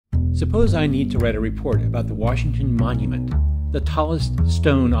Suppose I need to write a report about the Washington Monument, the tallest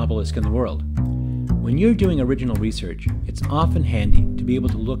stone obelisk in the world. When you're doing original research, it's often handy to be able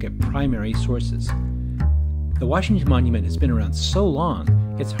to look at primary sources. The Washington Monument has been around so long,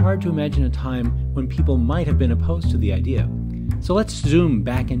 it's hard to imagine a time when people might have been opposed to the idea. So let's zoom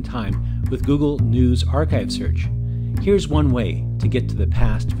back in time with Google News Archive search. Here's one way to get to the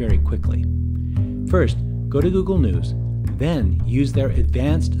past very quickly. First, go to Google News, then use their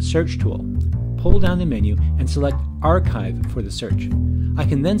advanced search tool. Pull down the menu and select Archive for the search. I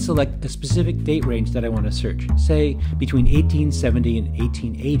can then select a specific date range that I want to search, say between 1870 and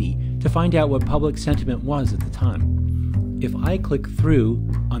 1880, to find out what public sentiment was at the time. If I click through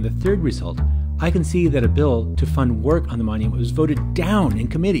on the third result, I can see that a bill to fund work on the monument was voted down in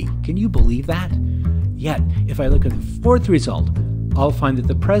committee. Can you believe that? Yet, if I look at the fourth result, I'll find that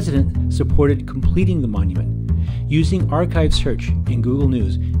the president supported completing the monument. Using archive search in Google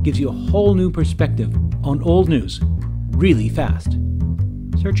News gives you a whole new perspective on old news really fast.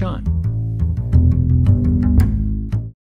 Search on.